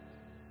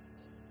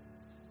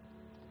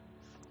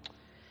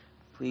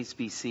Please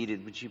be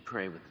seated. Would you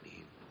pray with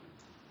me?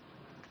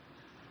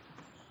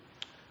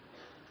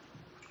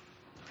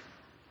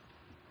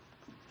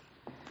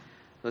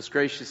 Most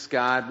gracious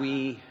God,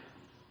 we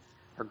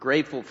are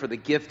grateful for the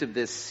gift of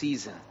this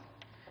season,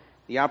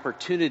 the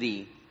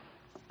opportunity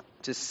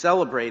to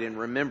celebrate and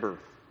remember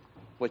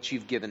what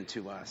you've given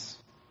to us.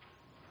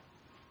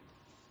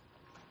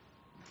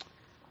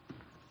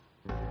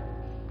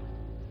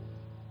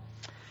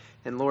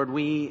 And Lord,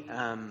 we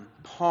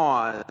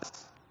pause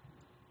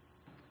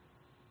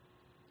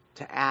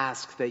to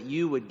ask that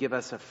you would give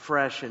us a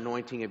fresh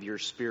anointing of your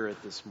Spirit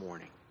this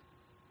morning.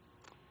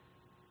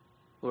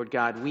 Lord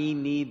God, we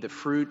need the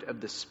fruit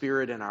of the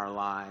Spirit in our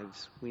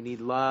lives. We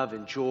need love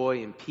and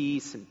joy and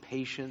peace and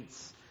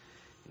patience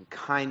and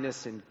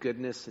kindness and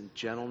goodness and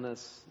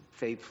gentleness and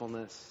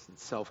faithfulness and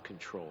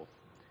self-control.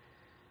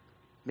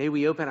 May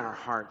we open our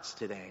hearts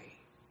today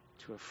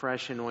to a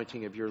fresh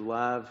anointing of your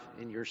love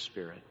and your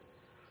Spirit.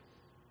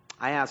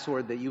 I ask,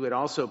 Lord, that you would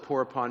also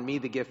pour upon me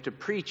the gift of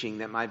preaching,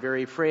 that my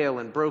very frail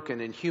and broken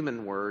and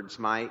human words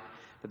might,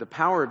 with the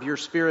power of your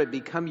Spirit,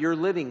 become your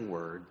living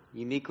word,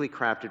 uniquely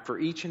crafted for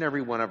each and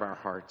every one of our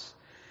hearts.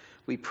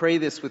 We pray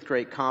this with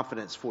great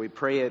confidence, for we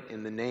pray it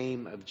in the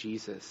name of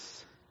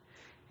Jesus.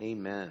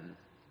 Amen.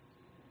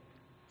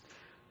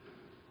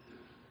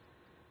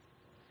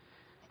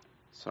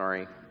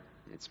 Sorry,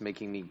 it's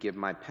making me give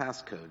my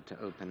passcode to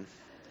open.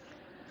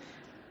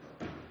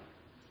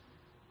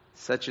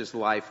 Such is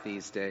life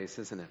these days,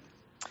 isn't it?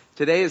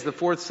 Today is the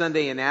fourth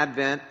Sunday in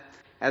Advent.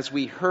 As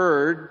we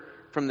heard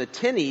from the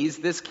tinnies,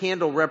 this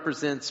candle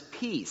represents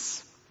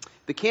peace.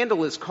 The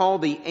candle is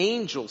called the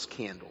angel's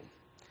candle.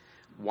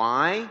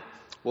 Why?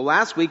 Well,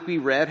 last week we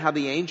read how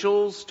the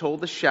angels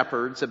told the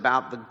shepherds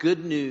about the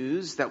good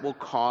news that will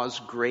cause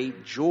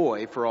great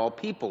joy for all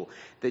people.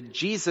 That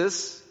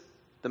Jesus,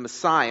 the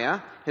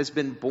Messiah, has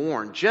been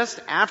born. Just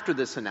after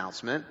this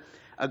announcement,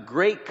 a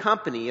great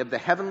company of the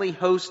heavenly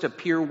host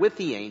appear with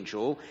the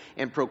angel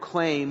and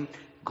proclaim,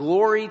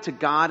 "Glory to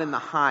God in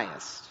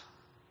highest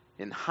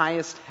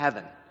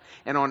heaven,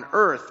 and on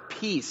earth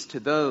peace to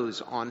those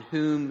on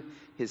whom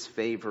his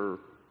favor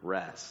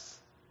rests."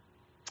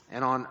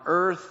 And on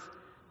earth,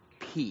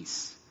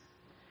 peace.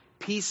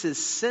 Peace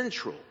is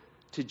central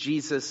to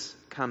Jesus'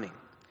 coming.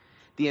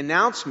 The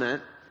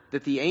announcement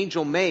that the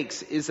angel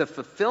makes is a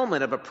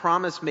fulfillment of a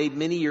promise made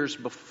many years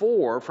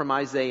before from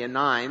Isaiah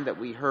 9 that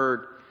we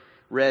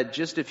read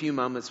just a few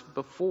moments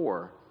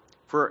before.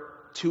 For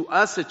to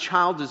us a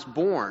child is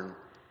born,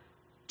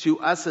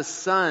 to us a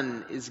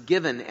son is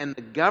given, and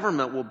the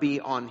government will be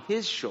on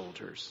his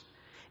shoulders.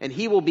 And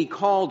he will be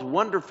called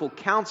Wonderful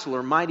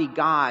Counselor, Mighty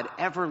God,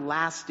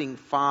 Everlasting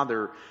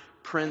Father,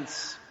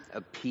 Prince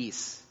of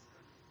Peace.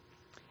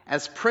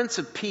 As Prince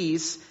of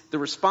Peace, the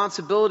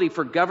responsibility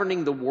for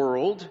governing the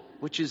world,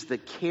 which is the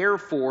care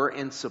for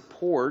and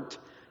support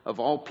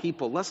of all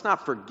people. Let's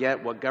not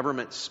forget what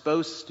government's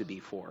supposed to be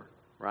for.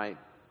 Right?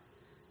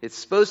 It's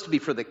supposed to be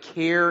for the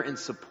care and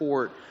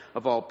support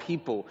of all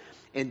people.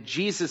 And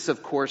Jesus,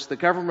 of course, the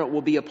government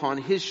will be upon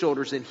his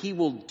shoulders, and he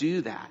will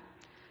do that.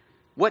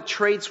 What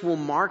traits will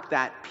mark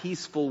that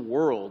peaceful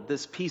world,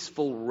 this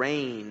peaceful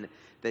reign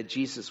that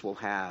Jesus will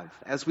have?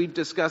 As we've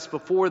discussed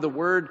before, the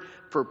word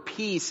for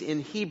peace in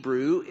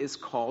Hebrew is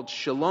called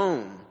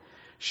shalom.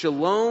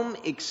 Shalom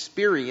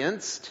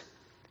experienced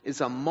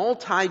is a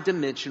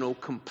multidimensional,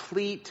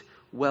 complete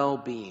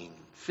well-being,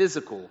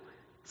 physical,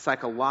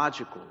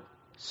 psychological,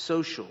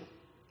 social,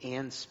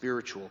 and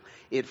spiritual.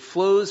 It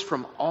flows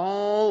from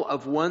all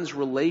of one's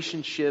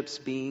relationships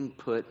being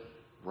put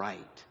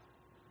right.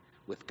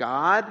 With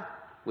God,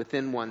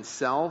 within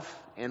oneself,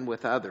 and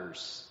with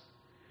others.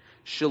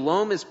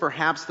 Shalom is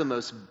perhaps the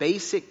most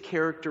basic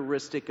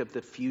characteristic of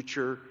the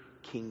future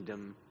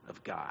kingdom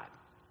of God.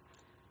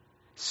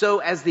 So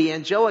as the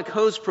angelic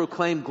hosts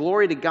proclaim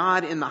glory to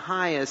God in the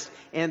highest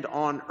and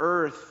on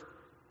earth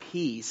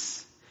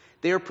peace,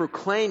 they are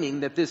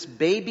proclaiming that this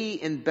baby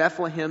in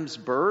Bethlehem's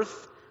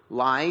birth,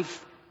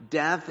 life,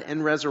 death,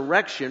 and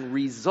resurrection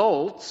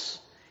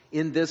results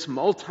in this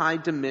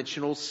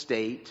multidimensional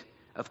state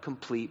of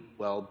complete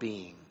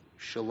well-being.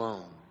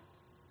 Shalom.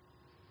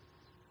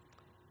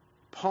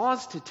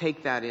 Pause to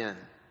take that in.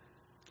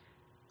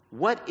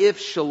 What if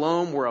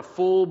shalom were a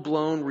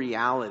full-blown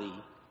reality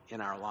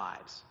in our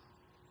lives?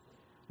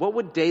 What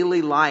would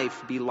daily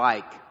life be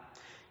like?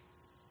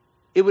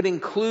 It would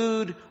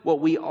include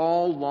what we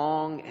all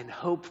long and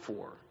hope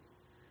for,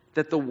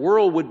 that the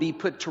world would be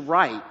put to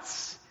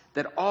rights,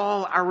 that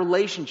all our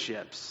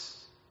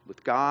relationships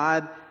with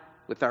God,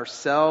 with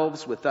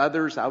ourselves, with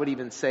others, I would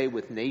even say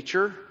with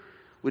nature,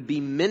 would be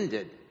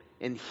mended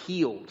and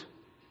healed.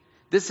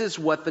 This is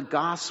what the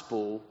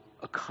gospel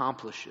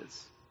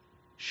accomplishes.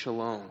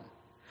 Shalom.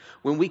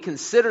 When we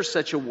consider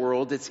such a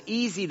world, it's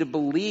easy to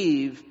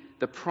believe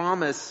the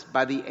promise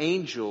by the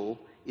angel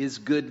is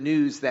good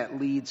news that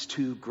leads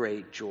to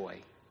great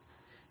joy.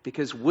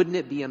 Because wouldn't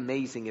it be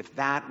amazing if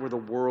that were the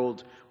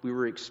world we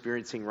were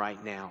experiencing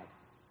right now?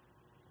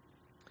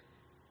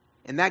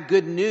 And that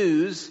good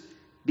news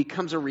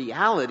becomes a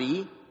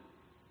reality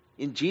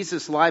in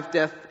Jesus' life,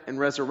 death, and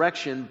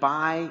resurrection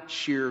by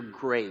sheer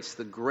grace,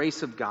 the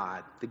grace of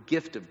God, the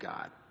gift of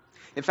God.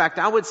 In fact,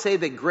 I would say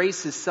that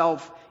grace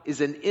itself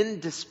is an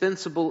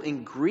indispensable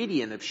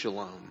ingredient of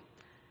shalom.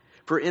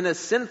 For in a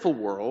sinful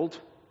world,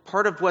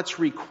 part of what's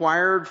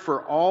required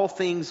for all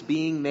things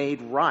being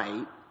made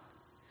right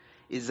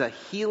is a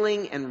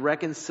healing and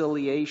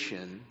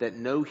reconciliation that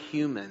no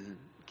human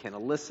can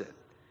elicit.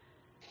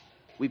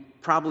 We've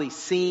probably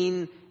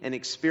seen and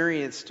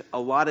experienced a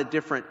lot of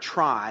different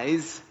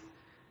tries,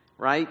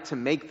 right, to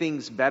make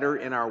things better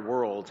in our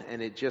world,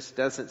 and it just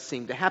doesn't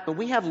seem to happen.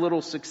 We have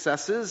little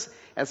successes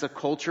as a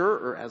culture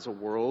or as a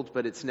world,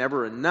 but it's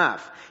never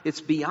enough.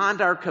 It's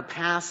beyond our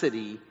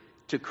capacity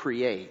to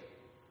create.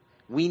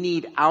 We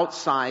need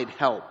outside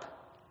help.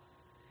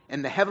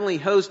 And the heavenly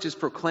host is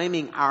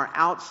proclaiming our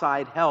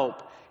outside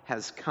help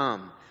has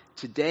come.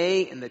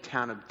 Today in the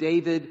town of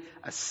David,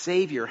 a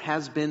Savior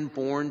has been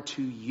born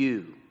to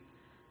you.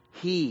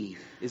 He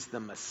is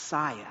the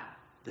Messiah,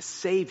 the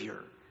Savior,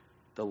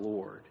 the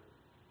Lord.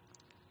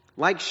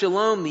 Like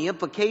shalom, the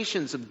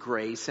implications of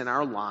grace in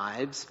our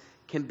lives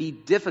can be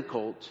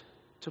difficult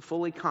to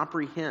fully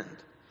comprehend.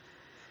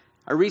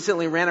 I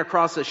recently ran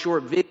across a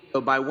short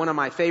video by one of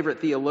my favorite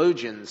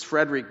theologians,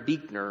 Frederick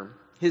Buechner.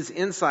 His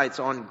insights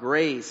on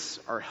grace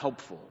are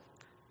helpful.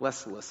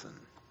 Let's listen.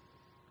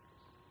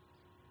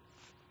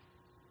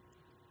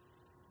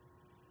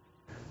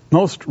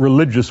 Most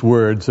religious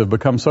words have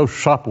become so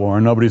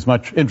shop-worn, nobody's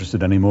much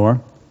interested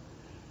anymore.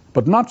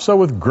 But not so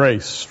with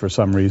grace, for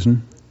some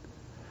reason.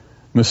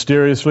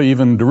 Mysteriously,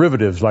 even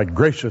derivatives like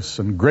gracious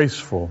and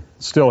graceful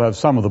still have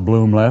some of the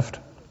bloom left.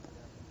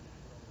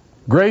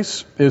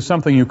 Grace is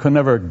something you can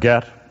never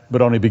get,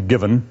 but only be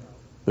given.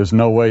 There's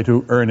no way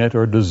to earn it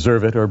or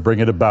deserve it or bring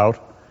it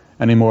about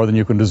any more than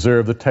you can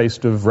deserve the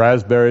taste of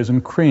raspberries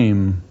and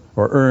cream,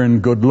 or earn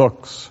good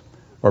looks,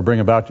 or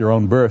bring about your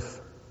own birth.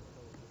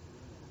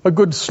 A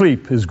good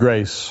sleep is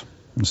grace,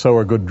 and so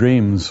are good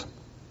dreams.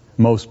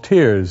 Most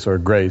tears are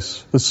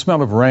grace. The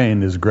smell of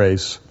rain is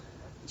grace.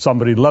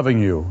 Somebody loving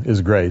you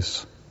is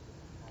grace.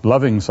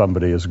 Loving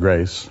somebody is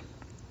grace.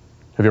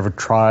 Have you ever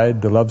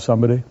tried to love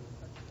somebody?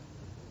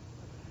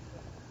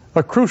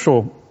 A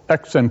crucial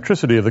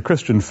eccentricity of the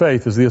Christian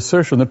faith is the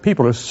assertion that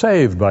people are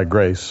saved by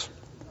grace.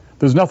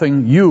 There's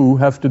nothing you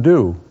have to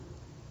do.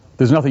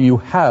 There's nothing you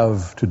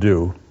have to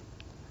do.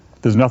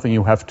 There's nothing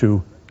you have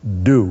to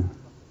do.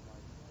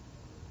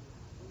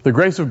 The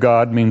grace of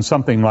God means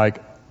something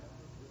like,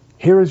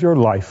 here is your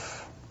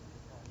life.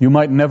 You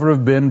might never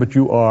have been, but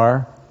you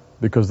are,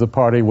 because the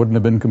party wouldn't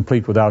have been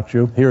complete without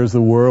you. Here is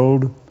the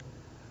world.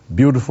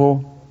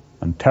 Beautiful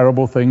and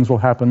terrible things will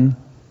happen.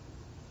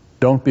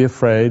 Don't be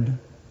afraid.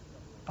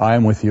 I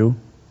am with you.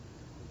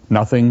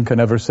 Nothing can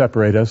ever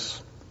separate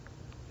us.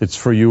 It's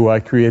for you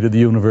I created the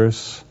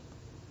universe.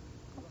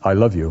 I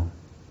love you.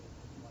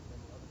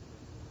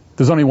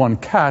 There's only one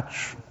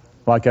catch.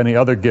 Like any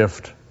other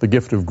gift, the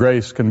gift of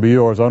grace can be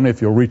yours only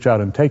if you'll reach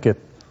out and take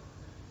it.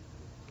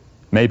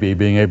 Maybe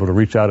being able to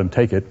reach out and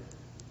take it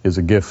is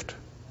a gift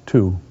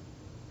too.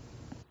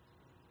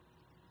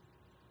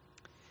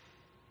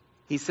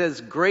 He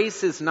says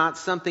grace is not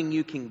something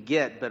you can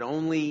get, but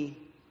only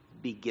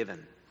be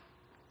given.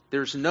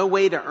 There's no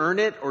way to earn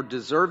it or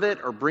deserve it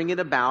or bring it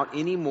about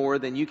any more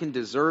than you can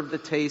deserve the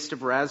taste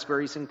of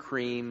raspberries and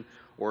cream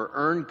or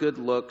earn good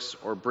looks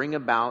or bring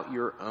about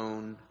your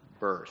own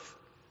birth.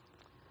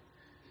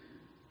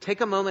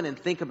 Take a moment and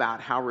think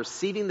about how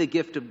receiving the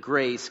gift of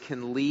grace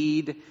can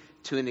lead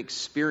to an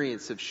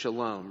experience of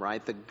shalom,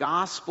 right? The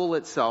gospel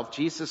itself,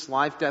 Jesus'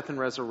 life, death, and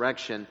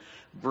resurrection,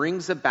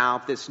 brings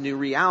about this new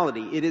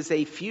reality. It is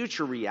a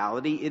future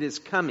reality. It is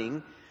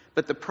coming.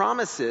 But the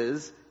promise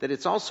is that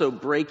it's also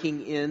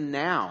breaking in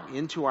now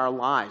into our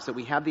lives, that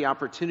we have the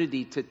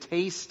opportunity to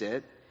taste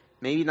it,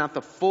 maybe not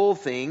the full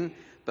thing,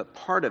 but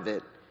part of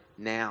it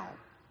now.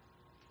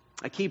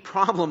 A key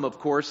problem, of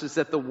course, is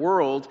that the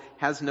world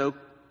has no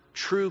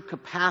true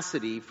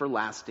capacity for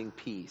lasting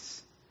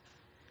peace.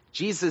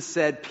 Jesus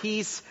said,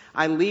 "Peace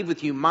I leave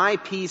with you, my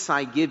peace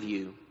I give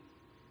you.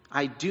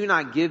 I do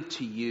not give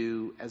to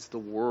you as the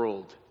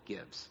world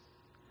gives.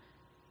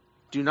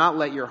 Do not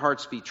let your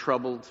hearts be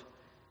troubled,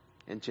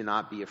 and do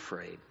not be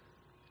afraid."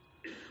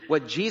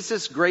 What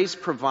Jesus' grace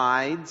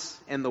provides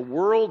and the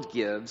world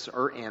gives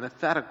are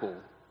antithetical.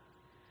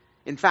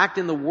 In fact,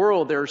 in the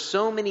world, there are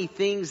so many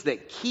things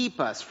that keep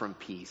us from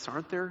peace,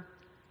 aren't there?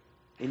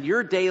 In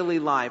your daily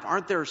life,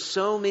 aren't there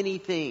so many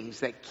things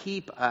that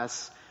keep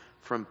us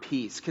from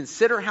peace?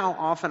 Consider how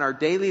often our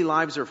daily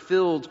lives are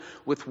filled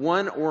with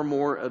one or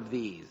more of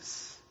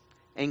these: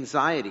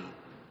 anxiety,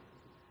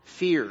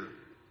 fear,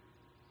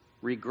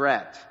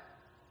 regret,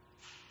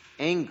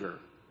 anger,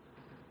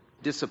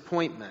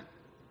 disappointment,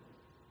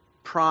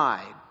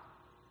 pride,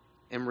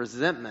 and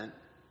resentment,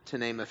 to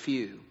name a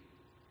few.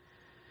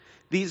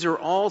 These are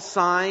all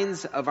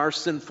signs of our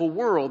sinful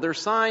world. They're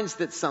signs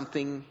that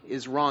something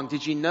is wrong.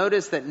 Did you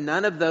notice that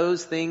none of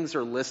those things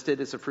are listed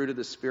as a fruit of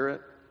the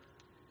Spirit?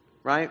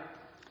 Right?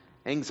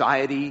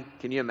 Anxiety,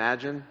 can you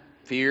imagine?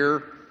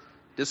 Fear,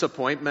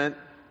 disappointment.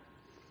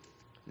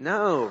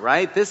 No,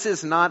 right? This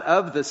is not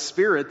of the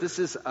Spirit. This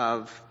is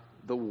of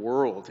the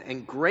world.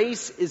 And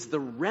grace is the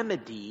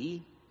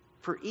remedy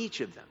for each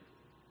of them.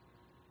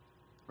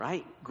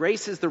 Right?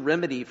 Grace is the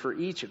remedy for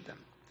each of them.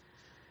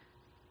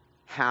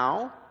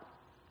 How?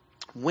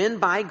 When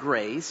by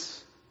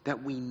grace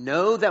that we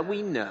know that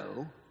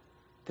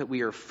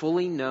we are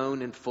fully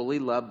known and fully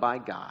loved by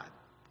God.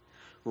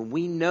 When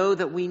we know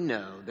that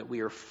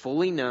we are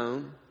fully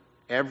known,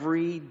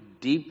 every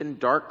deep and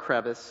dark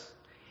crevice,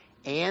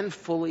 and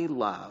fully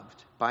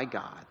loved by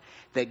God,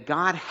 that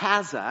God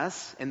has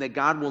us and that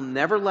God will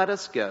never let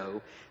us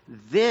go,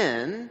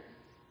 then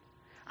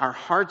our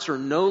hearts are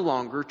no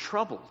longer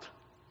troubled.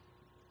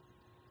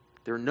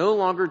 They're no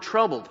longer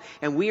troubled,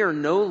 and we are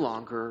no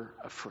longer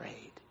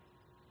afraid.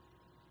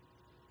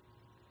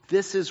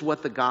 This is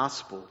what the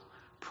gospel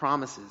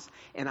promises.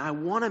 And I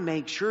want to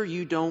make sure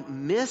you don't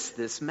miss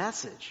this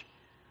message.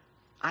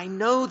 I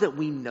know that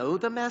we know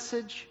the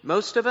message.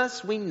 Most of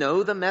us, we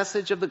know the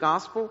message of the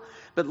gospel.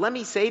 But let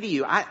me say to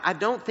you, I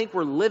don't think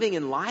we're living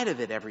in light of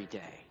it every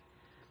day.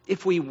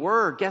 If we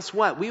were, guess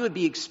what? We would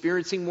be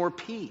experiencing more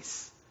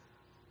peace.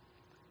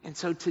 And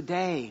so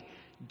today,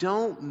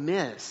 don't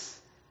miss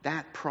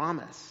that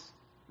promise,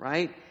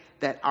 right?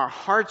 That our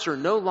hearts are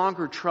no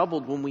longer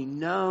troubled when we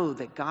know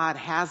that God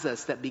has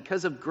us, that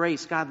because of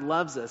grace, God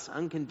loves us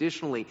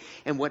unconditionally.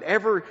 And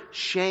whatever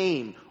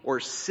shame or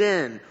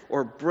sin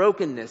or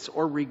brokenness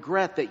or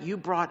regret that you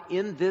brought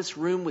in this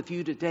room with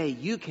you today,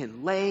 you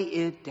can lay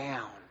it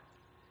down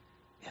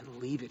and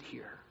leave it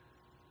here.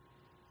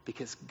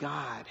 Because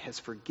God has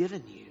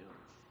forgiven you.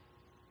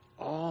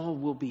 All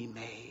will be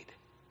made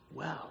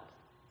well.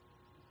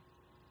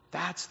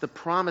 That's the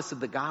promise of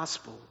the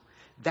gospel.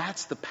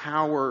 That's the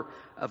power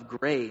of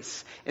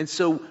grace. And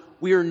so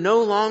we are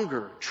no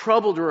longer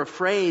troubled or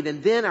afraid.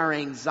 And then our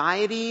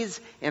anxieties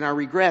and our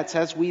regrets,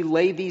 as we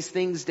lay these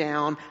things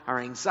down, our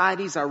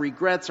anxieties, our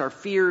regrets, our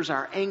fears,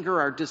 our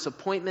anger, our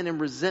disappointment and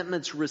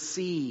resentments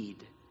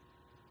recede.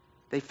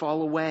 They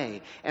fall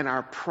away. And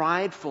our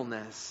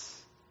pridefulness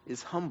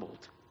is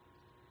humbled.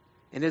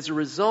 And as a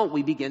result,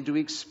 we begin to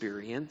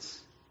experience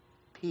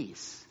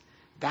peace.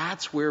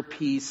 That's where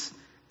peace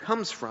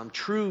comes from.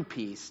 True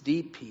peace,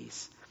 deep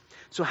peace.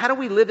 So how do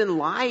we live in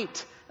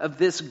light of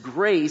this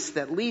grace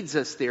that leads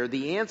us there?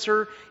 The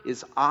answer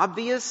is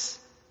obvious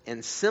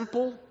and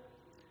simple,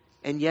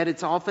 and yet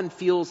it often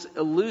feels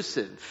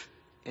elusive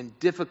and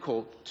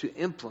difficult to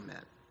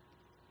implement.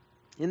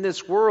 In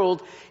this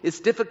world, it's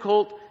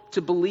difficult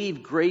to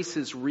believe grace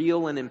is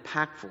real and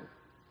impactful.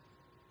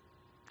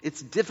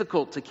 It's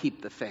difficult to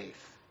keep the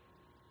faith,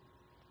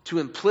 to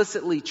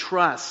implicitly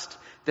trust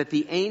that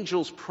the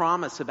angel's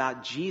promise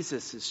about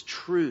Jesus is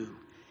true,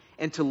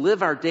 and to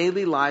live our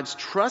daily lives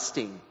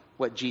trusting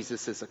what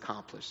Jesus has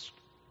accomplished.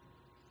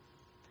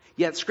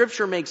 Yet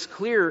Scripture makes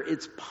clear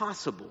it's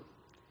possible.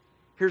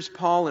 Here's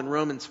Paul in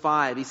Romans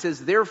 5. He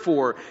says,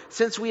 "Therefore,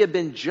 since we have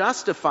been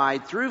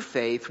justified through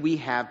faith, we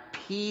have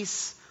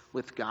peace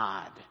with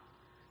God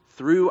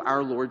through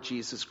our Lord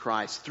Jesus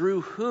Christ,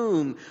 through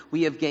whom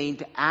we have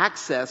gained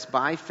access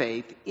by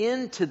faith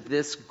into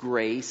this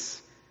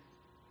grace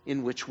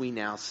in which we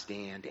now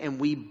stand. And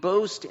we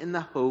boast in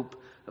the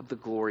hope of the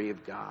glory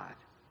of God."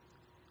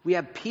 We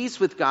have peace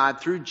with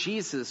God through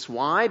Jesus.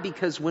 Why?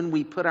 Because when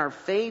we put our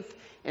faith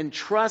and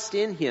trust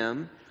in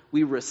Him,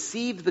 we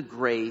receive the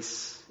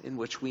grace in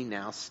which we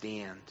now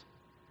stand.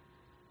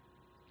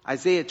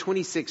 Isaiah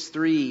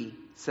 26:3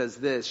 says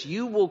this,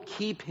 "You will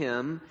keep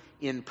him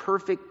in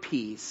perfect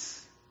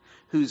peace,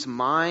 whose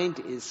mind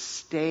is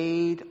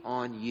stayed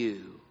on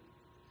you,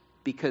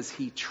 because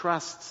he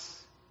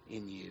trusts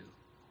in you."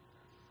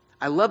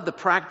 I love the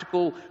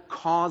practical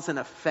cause and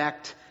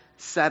effect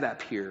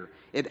setup here.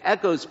 It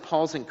echoes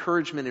Paul's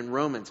encouragement in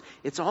Romans.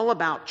 It's all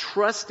about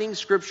trusting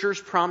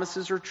Scripture's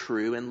promises are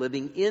true and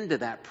living into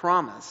that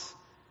promise.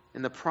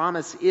 And the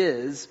promise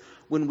is,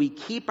 when we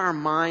keep our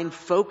mind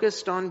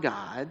focused on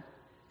God,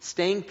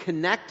 staying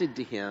connected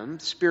to Him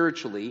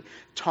spiritually,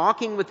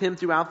 talking with Him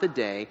throughout the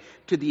day,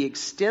 to the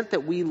extent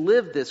that we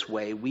live this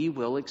way, we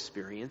will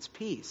experience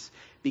peace.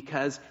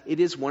 Because it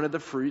is one of the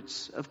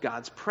fruits of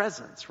God's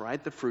presence,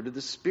 right? The fruit of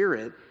the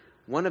Spirit.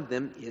 One of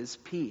them is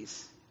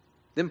peace.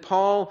 Then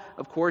Paul,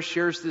 of course,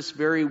 shares this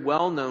very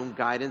well-known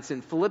guidance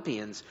in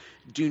Philippians.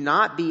 "Do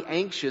not be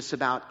anxious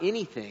about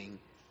anything,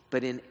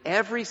 but in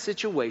every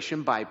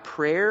situation, by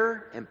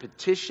prayer and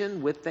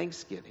petition with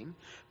thanksgiving,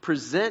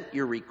 present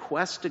your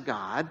request to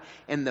God,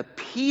 and the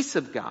peace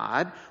of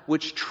God,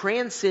 which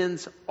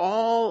transcends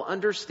all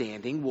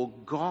understanding, will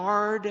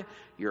guard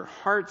your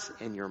hearts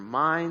and your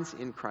minds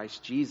in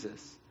Christ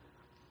Jesus."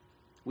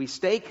 We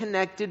stay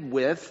connected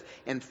with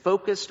and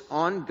focused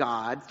on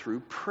God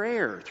through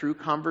prayer, through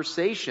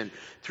conversation,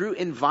 through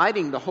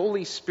inviting the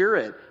Holy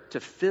Spirit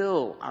to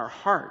fill our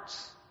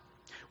hearts.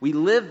 We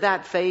live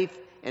that faith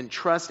and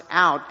trust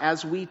out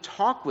as we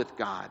talk with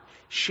God,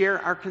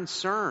 share our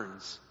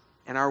concerns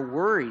and our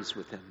worries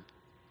with Him.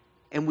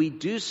 And we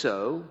do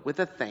so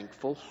with a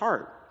thankful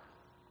heart.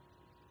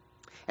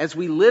 As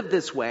we live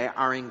this way,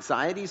 our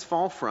anxieties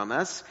fall from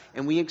us,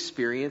 and we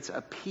experience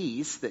a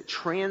peace that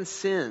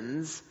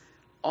transcends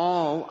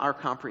all our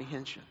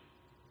comprehension.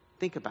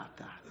 Think about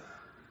that.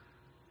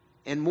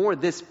 And more,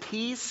 this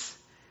peace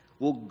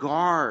will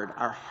guard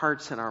our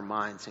hearts and our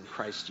minds in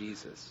Christ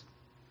Jesus.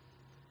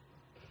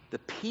 The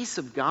peace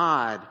of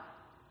God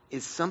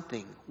is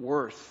something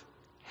worth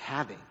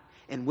having.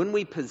 And when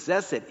we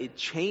possess it, it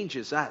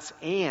changes us.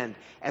 And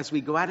as we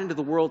go out into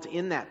the world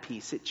in that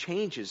peace, it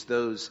changes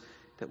those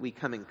that we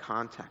come in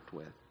contact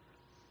with.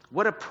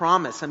 What a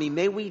promise. I mean,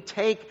 may we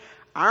take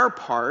our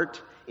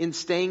part in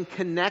staying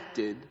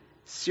connected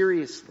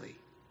seriously,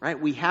 right?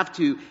 We have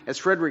to, as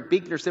Frederick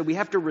Buechner said, we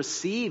have to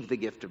receive the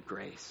gift of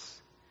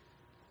grace.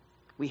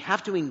 We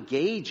have to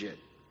engage it.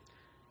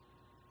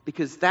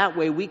 Because that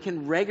way we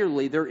can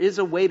there is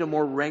a way to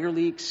more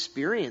regularly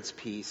experience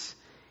peace,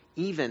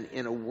 even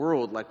in a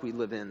world like we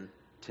live in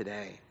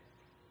today.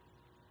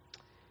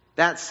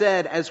 That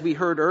said, as we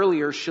heard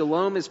earlier,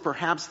 shalom is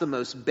perhaps the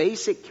most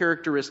basic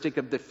characteristic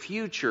of the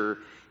future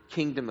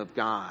kingdom of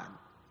God.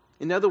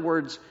 In other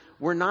words,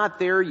 we're not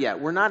there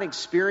yet. We're not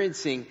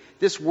experiencing,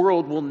 this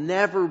world will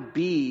never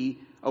be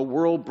a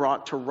world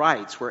brought to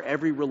rights where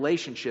every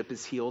relationship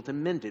is healed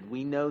and mended.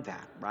 We know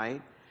that,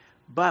 right?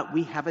 But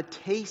we have a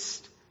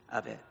taste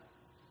of it.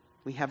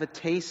 We have a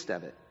taste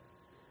of it.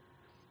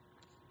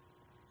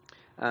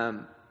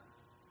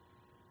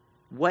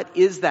 What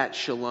is that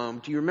shalom?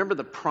 Do you remember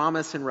the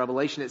promise in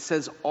Revelation? It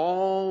says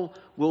all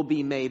will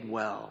be made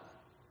well.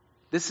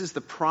 This is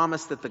the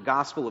promise that the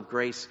gospel of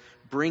grace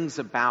brings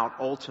about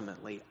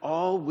ultimately.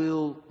 All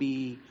will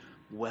be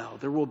well.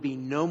 There will be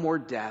no more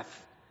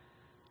death,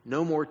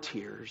 no more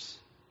tears,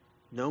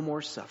 no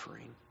more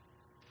suffering.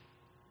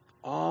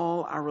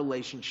 All our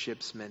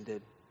relationships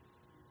mended.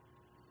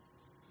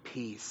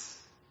 Peace.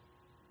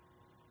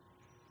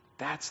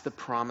 That's the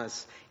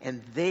promise.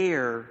 And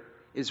there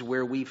is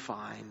where we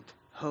find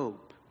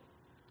hope.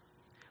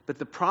 But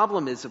the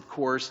problem is, of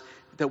course,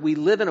 that we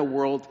live in a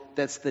world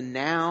that's the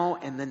now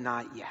and the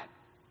not yet.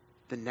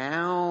 The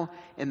now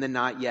and the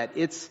not yet.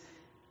 It's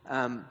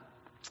the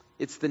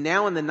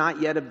now and the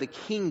not yet of the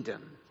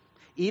kingdom.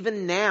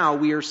 Even now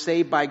we are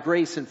saved by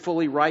grace and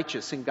fully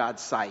righteous in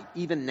God's sight.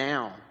 Even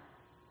now.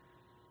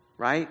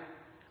 Right?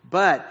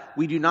 But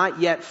we do not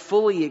yet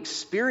fully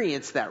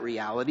experience that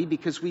reality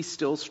because we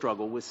still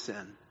struggle with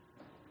sin.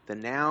 The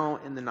now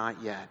and the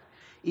not yet.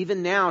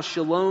 Even now,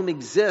 shalom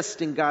exists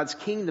in God's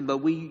kingdom, but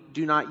we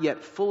do not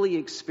yet fully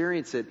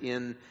experience it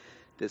in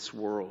this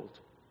world.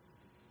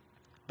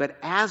 But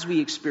as we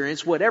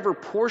experience whatever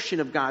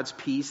portion of God's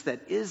peace that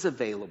is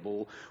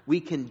available,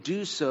 we can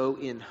do so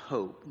in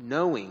hope,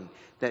 knowing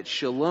that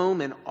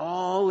shalom in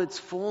all its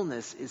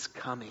fullness is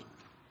coming.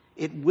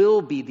 It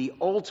will be the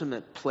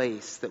ultimate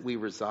place that we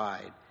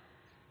reside.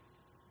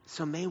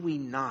 So may we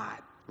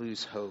not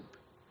lose hope.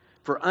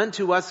 For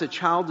unto us a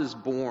child is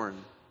born,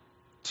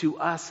 to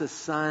us a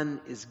son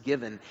is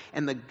given,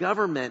 and the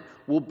government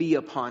will be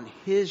upon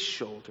his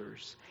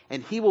shoulders.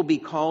 And he will be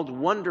called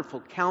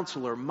Wonderful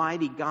Counselor,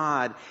 Mighty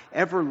God,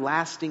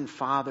 Everlasting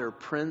Father,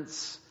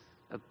 Prince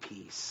of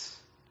Peace.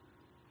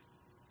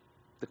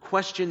 The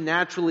question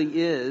naturally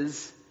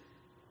is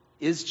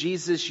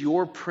Jesus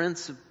your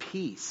Prince of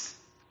Peace?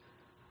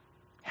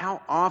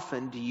 How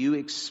often do you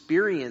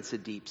experience a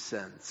deep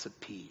sense of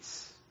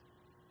peace?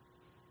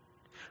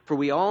 For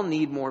we all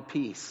need more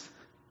peace,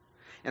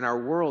 and our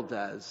world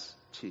does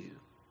too.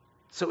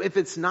 So if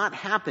it's not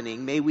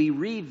happening, may we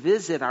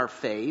revisit our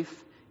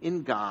faith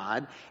in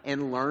God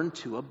and learn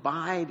to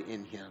abide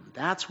in Him.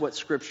 That's what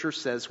Scripture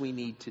says we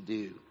need to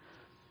do.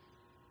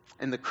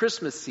 And the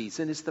Christmas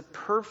season is the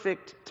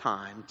perfect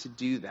time to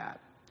do that.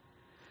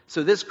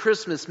 So this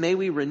Christmas, may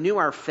we renew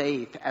our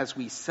faith as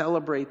we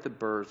celebrate the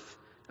birth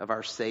of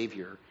our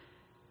Savior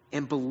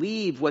and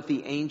believe what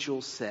the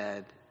angel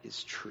said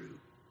is true.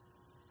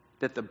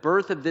 That the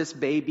birth of this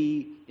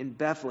baby in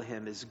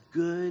Bethlehem is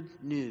good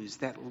news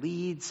that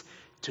leads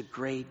to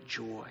great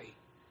joy.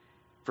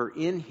 For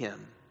in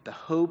Him, the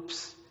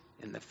hopes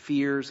and the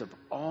fears of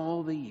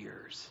all the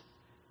years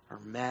are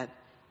met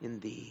in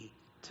Thee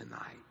tonight.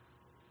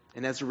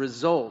 And as a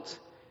result,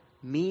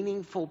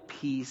 meaningful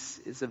peace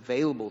is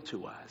available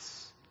to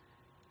us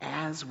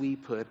as we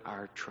put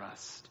our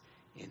trust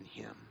in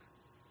Him.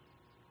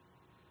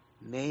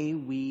 May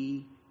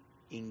we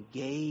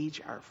engage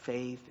our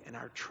faith and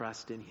our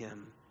trust in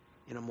Him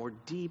in a more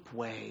deep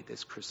way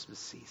this Christmas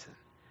season.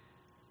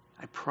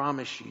 I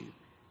promise you,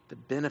 the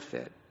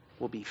benefit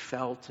will be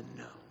felt and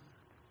known.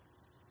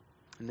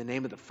 In the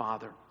name of the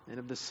Father, and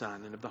of the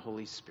Son, and of the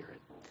Holy Spirit.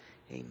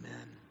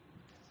 Amen.